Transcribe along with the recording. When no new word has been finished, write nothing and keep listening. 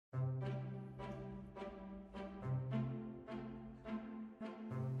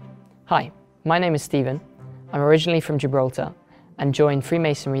Hi, my name is Stephen. I'm originally from Gibraltar and joined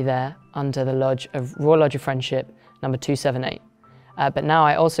Freemasonry there under the Lodge of Royal Lodge of Friendship number 278. But now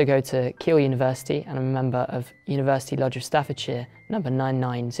I also go to Keele University and I'm a member of University Lodge of Staffordshire number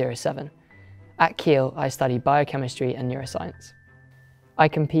 9907. At Keele, I study biochemistry and neuroscience. I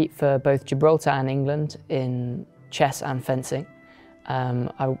compete for both Gibraltar and England in chess and fencing. 2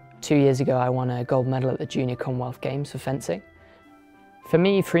 years ago, I won a gold medal at the Junior Commonwealth Games for fencing. For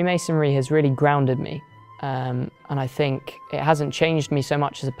me, Freemasonry has really grounded me, and I think it hasn't changed me so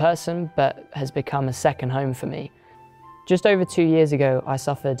much as a person, but has become a second home for me. Just over 2 years ago, I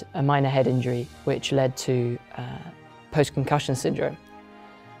suffered a minor head injury, which led to post-concussion syndrome.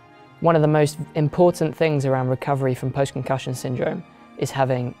 One of the most important things around recovery from post-concussion syndrome is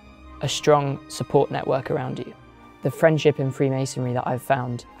having a strong support network around you. The friendship in Freemasonry that I've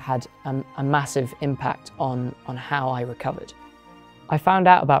found had a massive impact on how I recovered. I found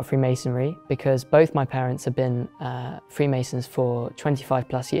out about Freemasonry because both my parents have been Freemasons for 25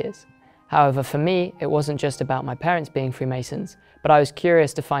 plus years. However, for me, it wasn't just about my parents being Freemasons, but I was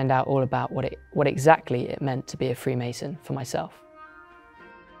curious to find out all about what exactly it meant to be a Freemason for myself.